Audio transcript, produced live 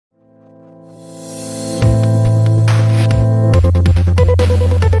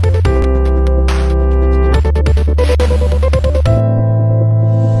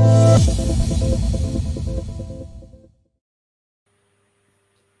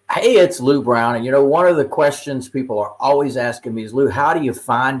Hey, it's Lou Brown. And one of the questions people are always asking me is, Lou, how do you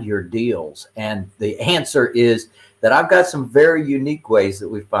find your deals? And the answer is that I've got some very unique ways that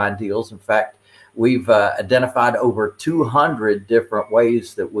we find deals. In fact, we've identified over 200 different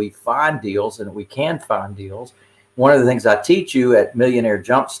ways that we find deals and we can find deals. One of the things I teach you at Millionaire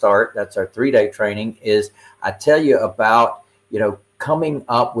Jumpstart, that's our 3-day training, is I tell you about, coming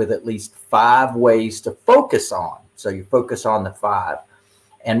up with at least 5 ways to focus on. So you focus on the 5.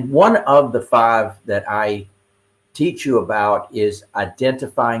 And one of the 5 that I teach you about is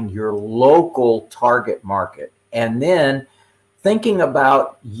identifying your local target market, and then thinking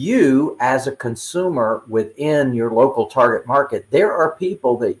about you as a consumer within your local target market. There are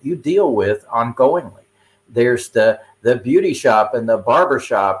people that you deal with ongoingly. There's the beauty shop and the barber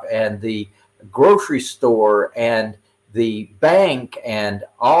shop and the grocery store and the bank and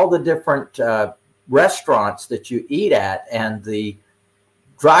all the different restaurants that you eat at, and the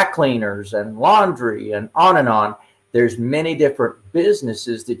dry cleaners and laundry and on and on. There's many different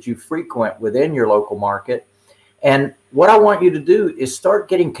businesses that you frequent within your local market. And what I want you to do is start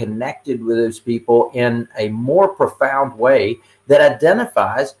getting connected with those people in a more profound way that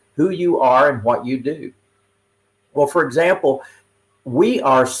identifies who you are and what you do. Well, for example, we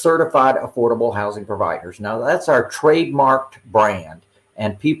are certified affordable housing providers. Now, that's our trademarked brand,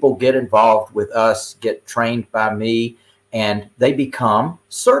 and people get involved with us, get trained by me, and they become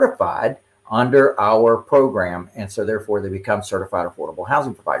certified under our program. And so therefore they become certified affordable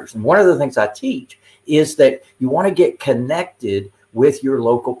housing providers. And one of the things I teach is that you want to get connected with your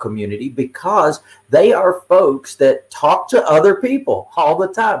local community, because they are folks that talk to other people all the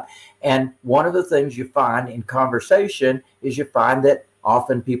time. And one of the things you find in conversation is you find that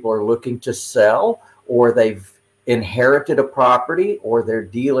often people are looking to sell, or they've inherited a property, or they're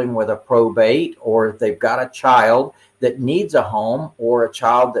dealing with a probate, or they've got a child that needs a home, or a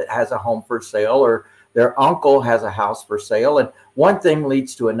child that has a home for sale, or their uncle has a house for sale. And one thing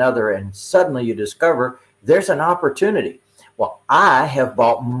leads to another, and suddenly you discover there's an opportunity. Well, I have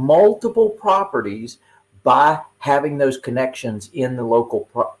bought multiple properties by having those connections in the local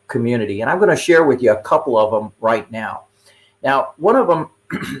community. And I'm going to share with you a couple of them right now. Now, one of them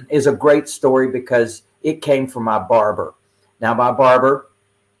is a great story because it came from my barber. Now, my barber,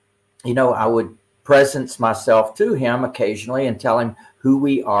 I would presence myself to him occasionally and tell him who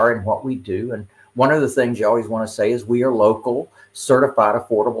we are and what we do. And one of the things you always want to say is we are local, certified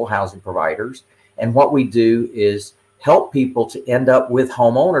affordable housing providers. And what we do is help people to end up with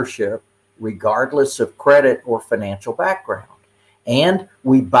home ownership regardless of credit or financial background. And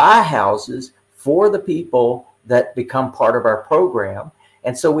we buy houses for the people that become part of our program.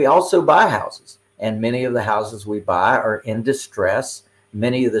 And so we also buy houses. And many of the houses we buy are in distress.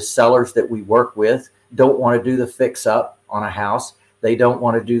 Many of the sellers that we work with don't want to do the fix up on a house. They don't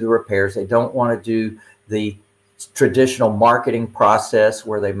want to do the repairs. They don't want to do the traditional marketing process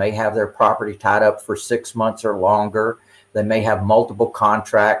where they may have their property tied up for 6 months or longer. They may have multiple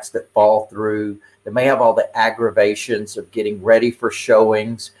contracts that fall through. They may have all the aggravations of getting ready for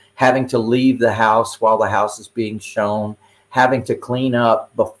showings, having to leave the house while the house is being shown, having to clean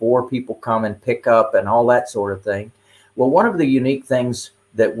up before people come and pick up, and all that sort of thing. Well, one of the unique things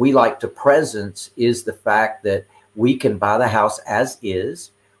that we like to presence is the fact that we can buy the house as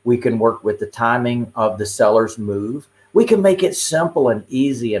is. We can work with the timing of the seller's move. We can make it simple and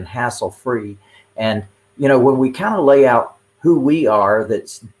easy and hassle-free. And, when we kind of lay out who we are,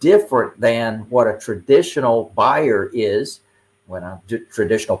 that's different than what a traditional buyer is. When a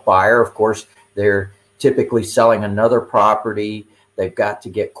traditional buyer, of course, they're typically selling another property. They've got to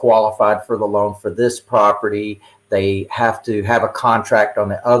get qualified for the loan for this property. They have to have a contract on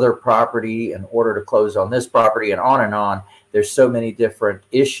the other property in order to close on this property, and on and on. There's so many different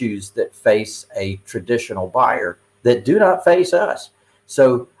issues that face a traditional buyer that do not face us.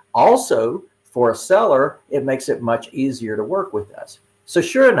 So also for a seller, it makes it much easier to work with us. So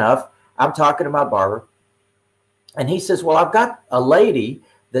sure enough, I'm talking to my barber, and he says, well, I've got a lady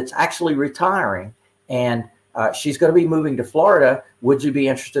that's actually retiring, and she's going to be moving to Florida. Would you be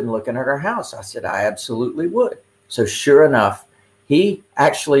interested in looking at her house? I said, I absolutely would. So sure enough, he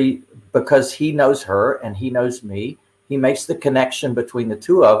actually, because he knows her and he knows me, he makes the connection between the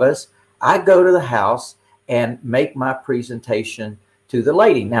two of us. I go to the house and make my presentation to the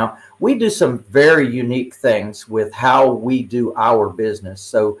lady. Now, we do some very unique things with how we do our business.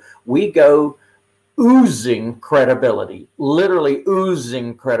 So we go oozing credibility, literally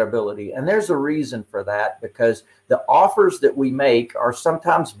oozing credibility. And there's a reason for that, because the offers that we make are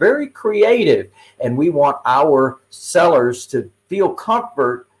sometimes very creative, and we want our sellers to feel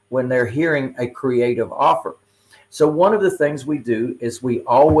comfort when they're hearing a creative offer. So one of the things we do is we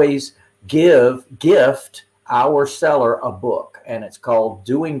always gift our seller a book, and it's called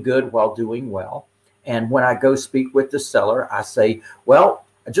Doing Good While Doing Well. And when I go speak with the seller, I say, well,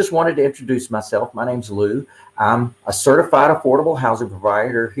 I just wanted to introduce myself. My name's Lou. I'm a certified affordable housing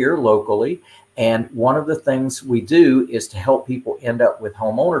provider here locally. And one of the things we do is to help people end up with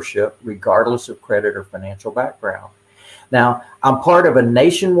home ownership, regardless of credit or financial background. Now, I'm part of a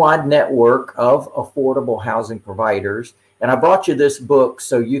nationwide network of affordable housing providers, and I brought you this book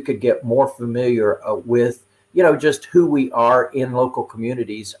so you could get more familiar with, just who we are in local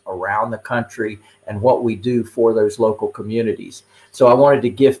communities around the country and what we do for those local communities. So I wanted to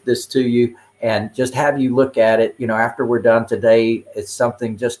gift this to you and just have you look at it. After we're done today, it's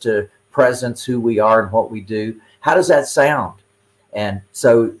something just to presence who we are and what we do. How does that sound? And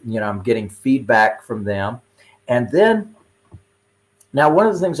so, I'm getting feedback from them. And then now, one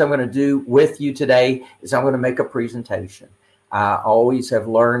of the things I'm going to do with you today is I'm going to make a presentation. I always have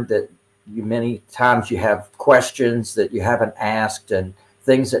learned that many times you have questions that you haven't asked and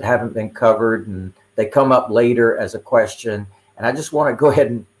things that haven't been covered, and they come up later as a question. And I just want to go ahead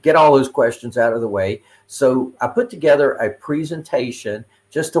and get all those questions out of the way. So I put together a presentation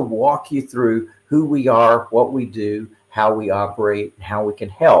just to walk you through who we are, what we do, how we operate, and how we can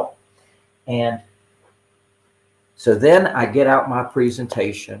help. And so then I get out my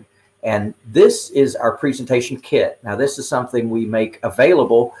presentation, and this is our presentation kit. Now, this is something we make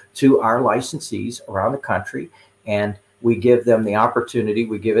available to our licensees around the country, and we give them the opportunity.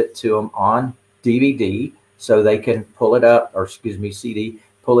 We give it to them on DVD so they can pull it up, or CD,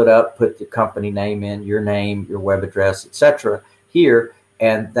 pull it up, put the company name in, your name, your web address, etc. here,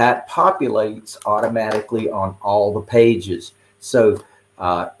 and that populates automatically on all the pages. So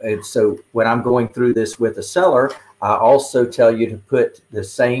when I'm going through this with a seller, I also tell you to put the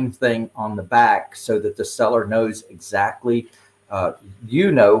same thing on the back so that the seller knows exactly,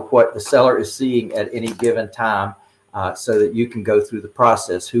 what the seller is seeing at any given time, so that you can go through the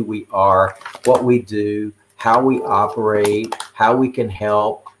process, who we are, what we do, how we operate, how we can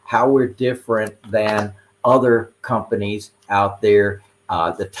help, how we're different than other companies out there,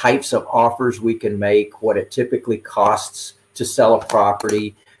 the types of offers we can make, what it typically costs to sell a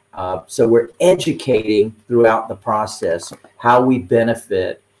property. So we're educating throughout the process how we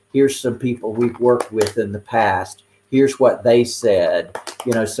benefit. Here's some people we've worked with in the past. Here's what they said.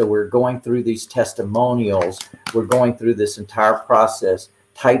 So we're going through these testimonials. We're going through this entire process,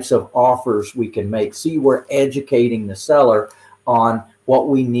 types of offers we can make. See, we're educating the seller on what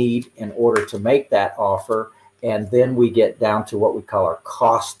we need in order to make that offer. And then we get down to what we call our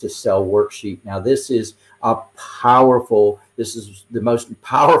cost to sell worksheet. Now, this is the most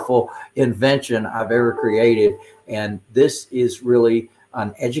powerful invention I've ever created. And this is really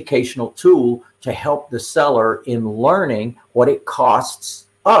an educational tool to help the seller in learning what it costs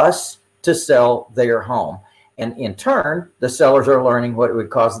us to sell their home. And in turn, the sellers are learning what it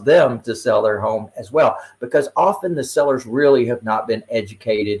would cost them to sell their home as well, because often the sellers really have not been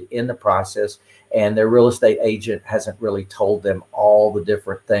educated in the process, and their real estate agent hasn't really told them all the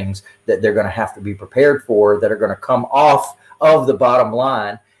different things that they're going to have to be prepared for that are going to come off of the bottom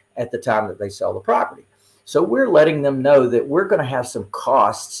line at the time that they sell the property. So we're letting them know that we're going to have some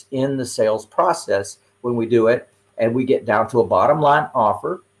costs in the sales process when we do it, and we get down to a bottom line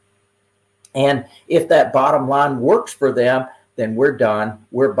offer. And if that bottom line works for them, then we're done.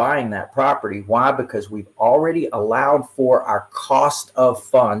 We're buying that property. Why? Because we've already allowed for our cost of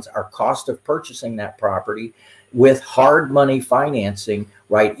funds, our cost of purchasing that property with hard money financing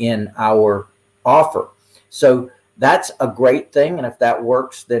right in our offer. So that's a great thing. And if that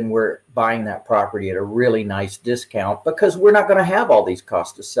works, then we're buying that property at a really nice discount, because we're not going to have all these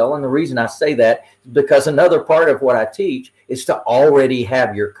costs to sell. And the reason I say that is because another part of what I teach is to already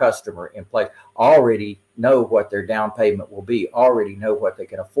have your customer in place, already know what their down payment will be, already know what they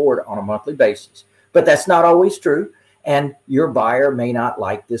can afford on a monthly basis. But that's not always true. And your buyer may not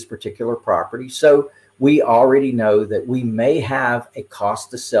like this particular property. So we already know that we may have a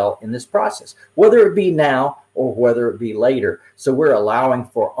cost to sell in this process, whether it be now or whether it be later. So we're allowing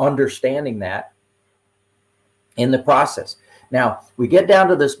for understanding that in the process. Now, we get down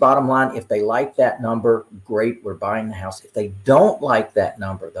to this bottom line. If they like that number, great, we're buying the house. If they don't like that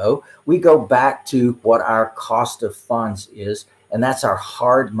number, though, we go back to what our cost of funds is, and that's our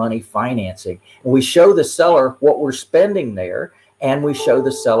hard money financing. And we show the seller what we're spending there, and we show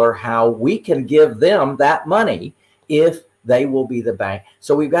the seller how we can give them that money if they will be the bank.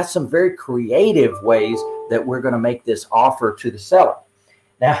 So we've got some very creative ways that we're going to make this offer to the seller.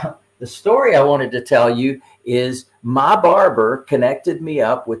 Now, the story I wanted to tell you is my barber connected me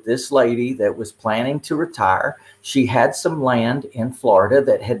up with this lady that was planning to retire. She had some land in Florida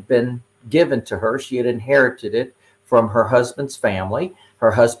that had been given to her. She had inherited it from her husband's family.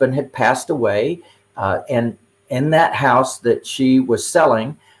 Her husband had passed away, and in that house that she was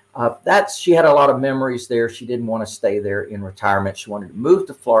selling, she had a lot of memories there. She didn't want to stay there in retirement. She wanted to move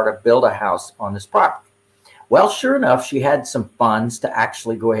to Florida, build a house on this property. Well, sure enough, she had some funds to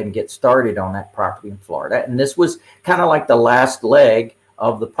actually go ahead and get started on that property in Florida. And this was kind of like the last leg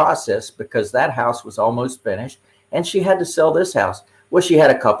of the process, because that house was almost finished and she had to sell this house. Well, she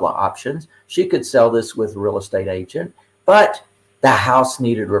had a couple of options. She could sell this with a real estate agent, but the house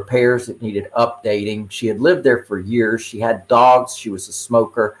needed repairs. It needed updating. She had lived there for years. She had dogs. She was a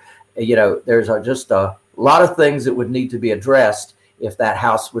smoker. You know, there's just a lot of things that would need to be addressed if that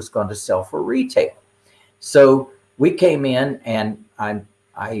house was going to sell for retail. So we came in, and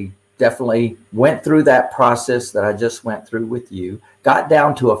I definitely went through that process that I just went through with you, got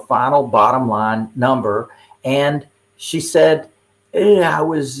down to a final bottom line number. And she said, I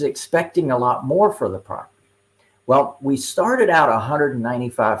was expecting a lot more for the property. Well, we started out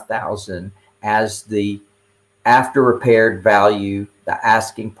 $195,000 as the after repaired value, the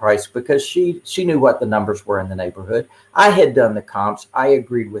asking price, because she knew what the numbers were in the neighborhood. I had done the comps. I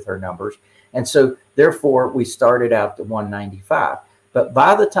agreed with her numbers. And so therefore we started out to 195. But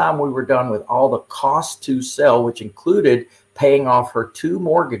by the time we were done with all the cost to sell, which included paying off her 2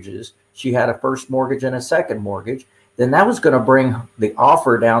 mortgages, she had a first mortgage and a second mortgage, then that was going to bring the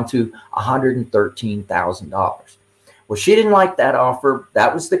offer down to $113,000. Well, she didn't like that offer.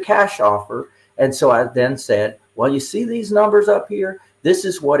 That was the cash offer. And so I then said, well, you see these numbers up here? This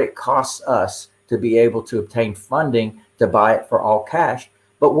is what it costs us to be able to obtain funding to buy it for all cash.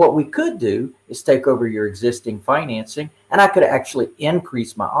 But what we could do is take over your existing financing, and I could actually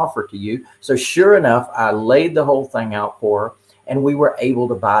increase my offer to you. So sure enough, I laid the whole thing out for her, and we were able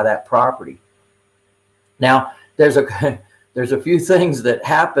to buy that property. Now, there's a few things that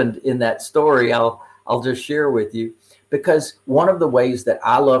happened in that story I'll just share with you, because one of the ways that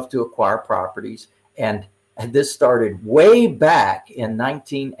I love to acquire properties, and this started way back in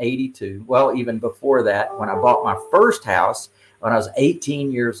 1982, well, even before that, when I bought my first house when I was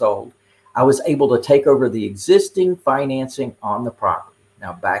 18 years old, I was able to take over the existing financing on the property.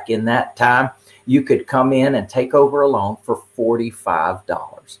 Now, back in that time, you could come in and take over a loan for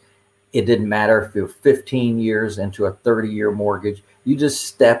 $45. It didn't matter if you're 15 years into a 30-year mortgage. You just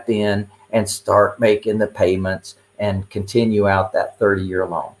step in and start making the payments and continue out that 30-year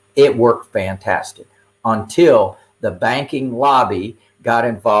loan. It worked fantastic until the banking lobby got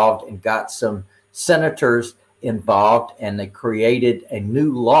involved and got some senators involved, and they created a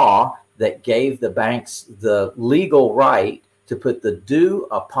new law that gave the banks the legal right to put the due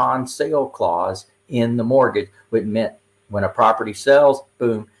upon sale clause in the mortgage, which meant when a property sells,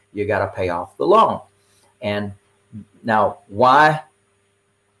 boom, you got to pay off the loan. And now why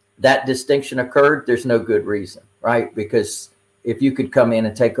that distinction occurred, there's no good reason, right? Because if you could come in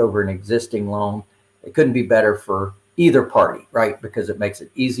and take over an existing loan, it couldn't be better for either party, right? Because it makes it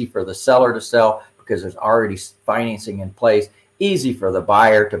easy for the seller to sell because there's already financing in place, easy for the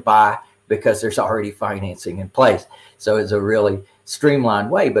buyer to buy because there's already financing in place. So it's a really streamlined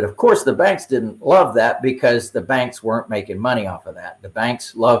way. But of course, the banks didn't love that because the banks weren't making money off of that. The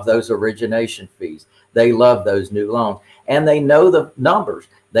banks love those origination fees. They love those new loans, and they know the numbers.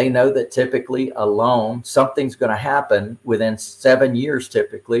 They know that typically a loan, something's going to happen within 7 years.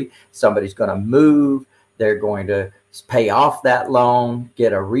 Typically, somebody's going to move. They're going to pay off that loan,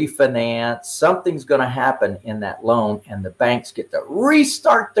 get a refinance. Something's going to happen in that loan, and the banks get to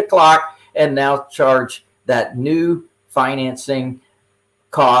restart the clock and now charge that new financing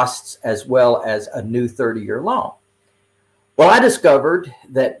costs as well as a new 30-year loan. Well, I discovered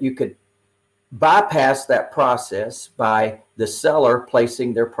that you could bypass that process by the seller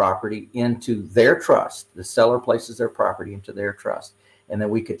placing their property into their trust. The seller places their property into their trust, and then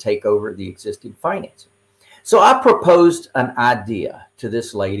we could take over the existing financing. So I proposed an idea to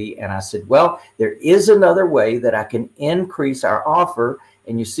this lady, and I said, well, there is another way that I can increase our offer.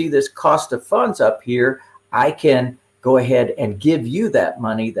 And you see this cost of funds up here. I can go ahead and give you that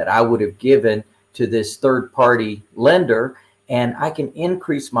money that I would have given to this third-party lender, and I can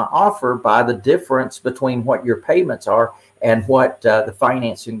increase my offer by the difference between what your payments are and what the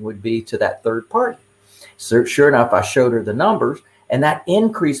financing would be to that third party. So sure enough, I showed her the numbers, and that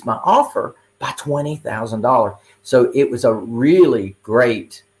increased my offer by $20,000. So it was a really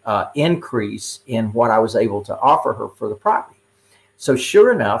great increase in what I was able to offer her for the property. So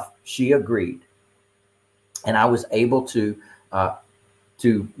sure enough, she agreed, and I was able to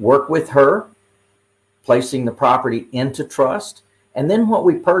to work with her, placing the property into trust. And then what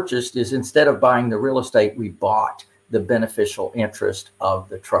we purchased is, instead of buying the real estate, we bought the beneficial interest of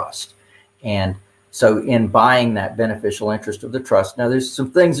the trust. And so in buying that beneficial interest of the trust, now there's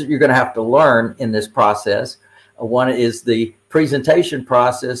some things that you're going to have to learn in this process. One is the presentation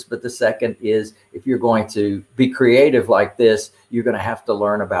process, but the second is, if you're going to be creative like this, you're going to have to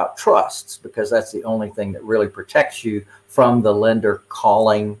learn about trusts, because that's the only thing that really protects you from the lender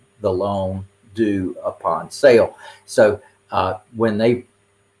calling the loan due upon sale. So when they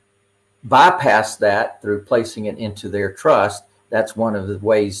bypass that through placing it into their trust, that's one of the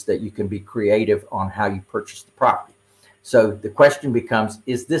ways that you can be creative on how you purchase the property. So the question becomes,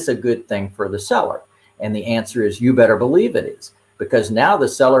 is this a good thing for the seller? And the answer is, you better believe it is, because now the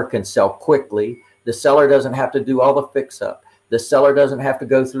seller can sell quickly. The seller doesn't have to do all the fix up. The seller doesn't have to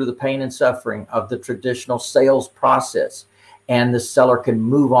go through the pain and suffering of the traditional sales process, and the seller can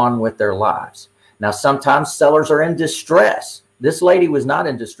move on with their lives. Now, sometimes sellers are in distress. This lady was not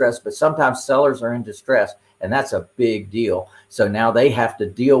in distress, but sometimes sellers are in distress, and that's a big deal. So now they have to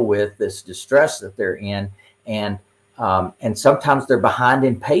deal with this distress that they're in, and sometimes they're behind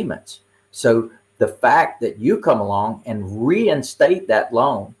in payments. So the fact that you come along and reinstate that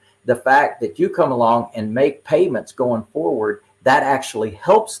loan, the fact that you come along and make payments going forward, that actually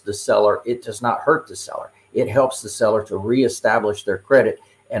helps the seller. It does not hurt the seller. It helps the seller to reestablish their credit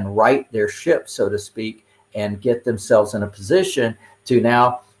and right their ship, so to speak, and get themselves in a position to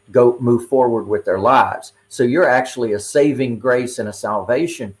now go move forward with their lives. So you're actually a saving grace and a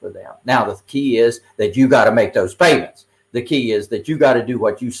salvation for them. Now, the key is that you got to make those payments. The key is that you got to do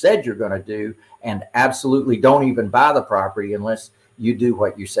what you said you're going to do, and absolutely don't even buy the property unless you do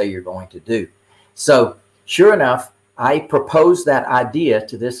what you say you're going to do. So sure enough, I proposed that idea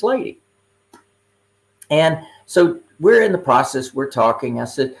to this lady. And so we're in the process, we're talking. I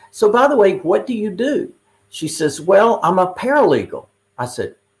said, so by the way, what do you do? She says, well, I'm a paralegal. I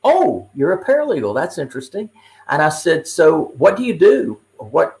said, oh, you're a paralegal. That's interesting. And I said, so what do you do?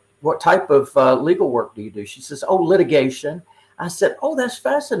 What type of legal work do you do? She says, oh, litigation. I said, oh, that's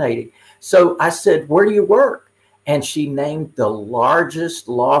fascinating. So I said, where do you work? And she named the largest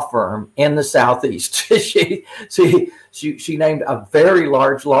law firm in the Southeast. she named a very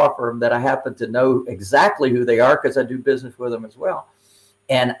large law firm that I happen to know exactly who they are, because I do business with them as well.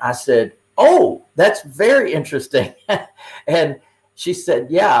 And I said, oh, that's very interesting. And she said,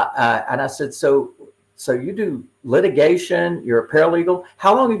 yeah. And I said, so you do litigation, you're a paralegal.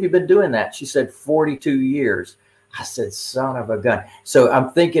 How long have you been doing that? She said, 42 years. I said, son of a gun. So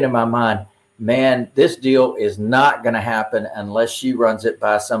I'm thinking in my mind, man, this deal is not going to happen unless she runs it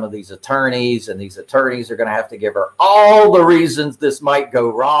by some of these attorneys, and these attorneys are going to have to give her all the reasons this might go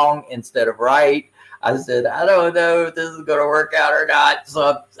wrong instead of right. I said, I don't know if this is going to work out or not.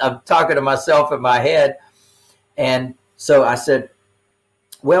 So I'm talking to myself in my head. And so I said,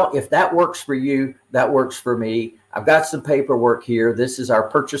 well, if that works for you, that works for me. I've got some paperwork here. This is our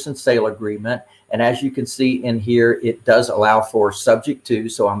purchase and sale agreement. And as you can see in here, it does allow for subject to.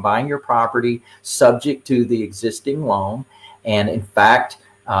 So I'm buying your property subject to the existing loan. And in fact,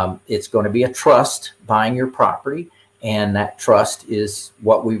 it's going to be a trust buying your property. And that trust is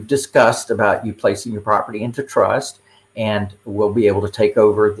what we've discussed about you placing your property into trust. And we'll be able to take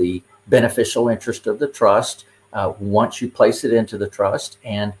over the beneficial interest of the trust once you place it into the trust.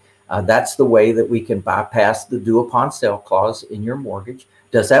 And that's the way that we can bypass the due upon sale clause in your mortgage.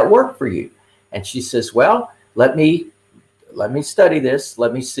 Does that work for you? And she says, well, let me study this.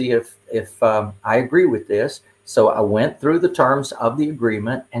 Let me see if I agree with this. So I went through the terms of the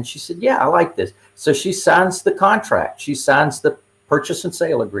agreement, and she said, yeah, I like this. So she signs the contract. She signs the purchase and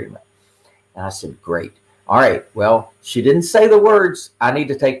sale agreement. And I said, great. All right. Well, she didn't say the words, I need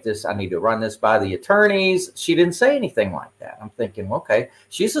to take this, I need to run this by the attorneys. She didn't say anything like that. I'm thinking, okay,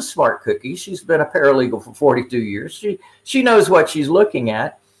 she's a smart cookie. She's been a paralegal for 42 years. She knows what she's looking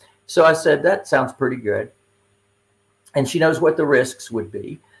at. So I said, that sounds pretty good. And she knows what the risks would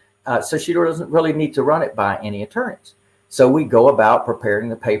be. So she doesn't really need to run it by any attorneys. So we go about preparing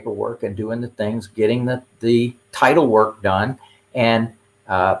the paperwork and doing the things, getting the title work done. And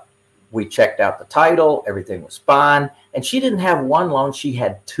we checked out the title. Everything was fine. And she didn't have one loan. She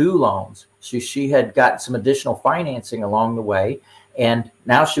had two loans. She had gotten some additional financing along the way. And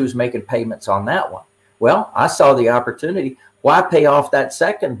now she was making payments on that one. Well, I saw the opportunity. Why pay off that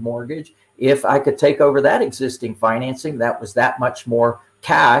second mortgage if I could take over that existing financing? That was that much more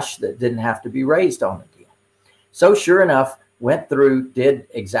cash that didn't have to be raised on the deal. So sure enough, went through, did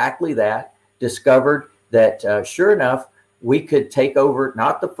exactly that, discovered that sure enough, we could take over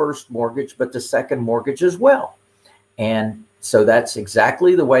not the first mortgage, but the second mortgage as well. And So that's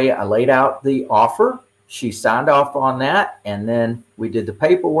exactly the way I laid out the offer. She signed off on that, and then we did the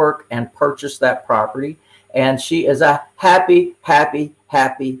paperwork and purchased that property. And she is a happy, happy,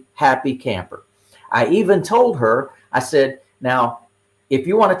 happy, happy camper. I even told her, I said, now, if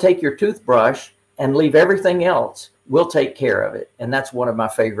you want to take your toothbrush and leave everything else, we'll take care of it. And that's one of my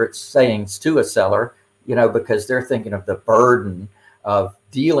favorite sayings to a seller, you know, because they're thinking of the burden of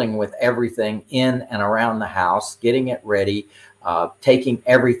dealing with everything in and around the house, getting it ready, taking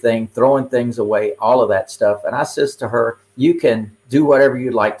everything, throwing things away, all of that stuff. And I says to her, you can do whatever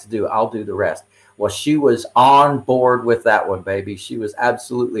you'd like to do. I'll do the rest. Well, she was on board with that one, baby. She was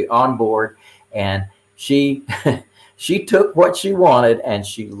absolutely on board. And she, she took what she wanted and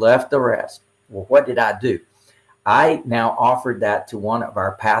she left the rest. Well, what did I do? I now offered that to one of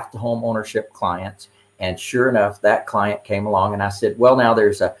our Path to Home Ownership clients. And sure enough, that client came along and I said, well, now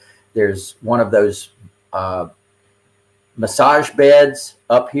there's one of those massage beds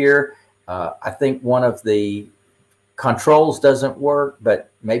up here. I think one of the controls doesn't work, but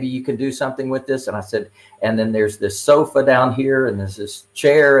maybe you can do something with this. And I said, and then there's this sofa down here, and there's this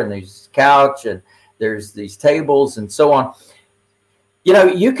chair, and there's couch, and there's these tables, and so on. You know,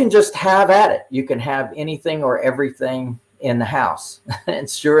 you can just have at it. You can have anything or everything in the house. And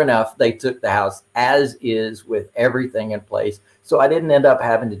sure enough, they took the house as is with everything in place. So I didn't end up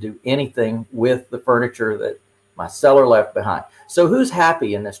having to do anything with the furniture that my seller left behind. So who's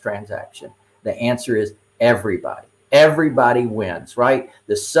happy in this transaction? The answer is everybody. Everybody wins, right?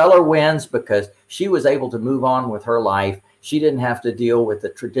 The seller wins because she was able to move on with her life. She didn't have to deal with the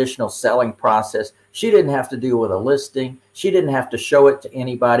traditional selling process. She didn't have to deal with a listing. She didn't have to show it to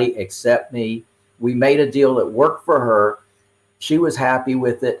anybody except me. We made a deal that worked for her. She was happy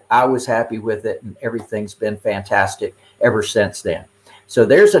with it. I was happy with it. And everything's been fantastic ever since then. So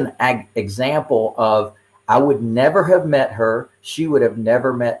there's an example of, I would never have met her. She would have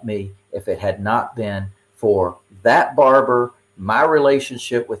never met me if it had not been for that barber, my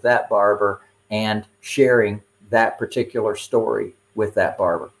relationship with that barber, and sharing that particular story with that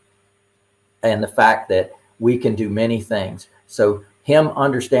barber. And the fact that we can do many things. So him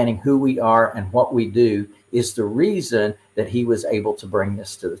understanding who we are and what we do is the reason that he was able to bring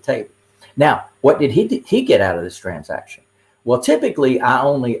this to the table. Now, what did he get out of this transaction? Well, typically I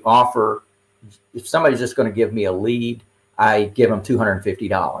only offer, if somebody's just going to give me a lead, I give them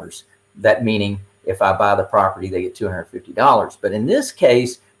 $250. That meaning if I buy the property, they get $250. But in this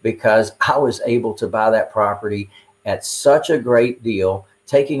case, because I was able to buy that property at such a great deal,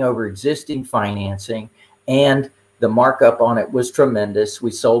 taking over existing financing, and the markup on it was tremendous. We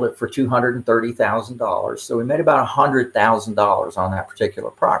sold it for $230,000. So we made about $100,000 on that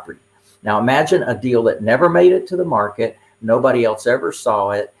particular property. Now imagine a deal that never made it to the market. Nobody else ever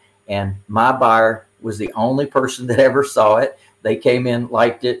saw it. And my buyer was the only person that ever saw it. They came in,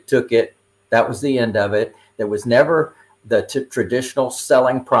 liked it, took it. That was the end of it. There was never the traditional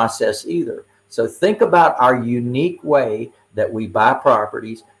selling process either. So think about our unique way that we buy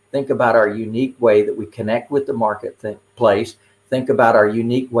properties. Think about our unique way that we connect with the marketplace. Think about our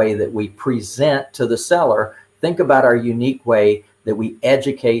unique way that we present to the seller. Think about our unique way that we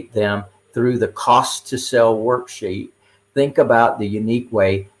educate them through the cost to sell worksheet. Think about the unique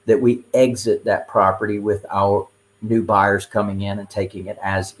way that we exit that property with our new buyers coming in and taking it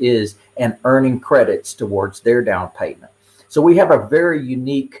as is and earning credits towards their down payment. So we have a very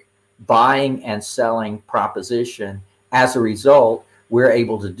unique buying and selling proposition. As a result, we're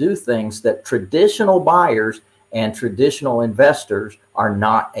able to do things that traditional buyers and traditional investors are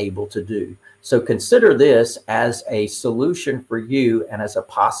not able to do. So consider this as a solution for you and as a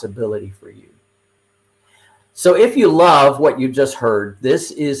possibility for you. So if you love what you just heard,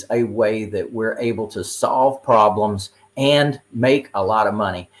 this is a way that we're able to solve problems and make a lot of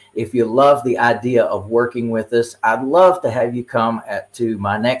money. If you love the idea of working with us, I'd love to have you come to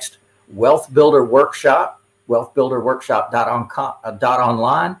my next Wealth Builder Workshop,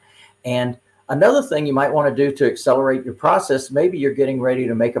 wealthbuilderworkshop.online. And another thing you might want to do to accelerate your process, maybe you're getting ready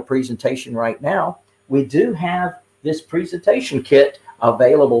to make a presentation right now. We do have this presentation kit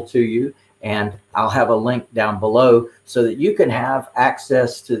available to you. And I'll have a link down below so that you can have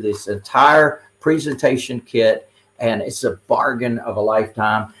access to this entire presentation kit. And it's a bargain of a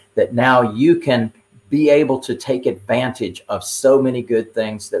lifetime that now you can be able to take advantage of so many good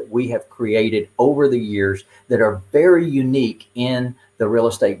things that we have created over the years that are very unique in the real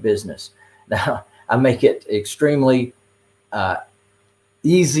estate business. Now, I make it extremely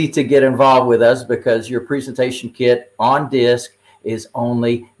easy to get involved with us because your presentation kit on disc is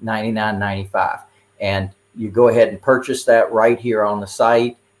only $99.95. And you go ahead and purchase that right here on the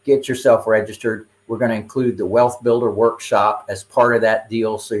site, get yourself registered. We're going to include the Wealth Builder Workshop as part of that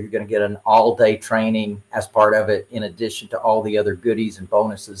deal. So you're going to get an all-day training as part of it, in addition to all the other goodies and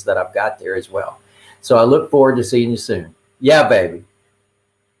bonuses that I've got there as well. So I look forward to seeing you soon. Yeah, baby.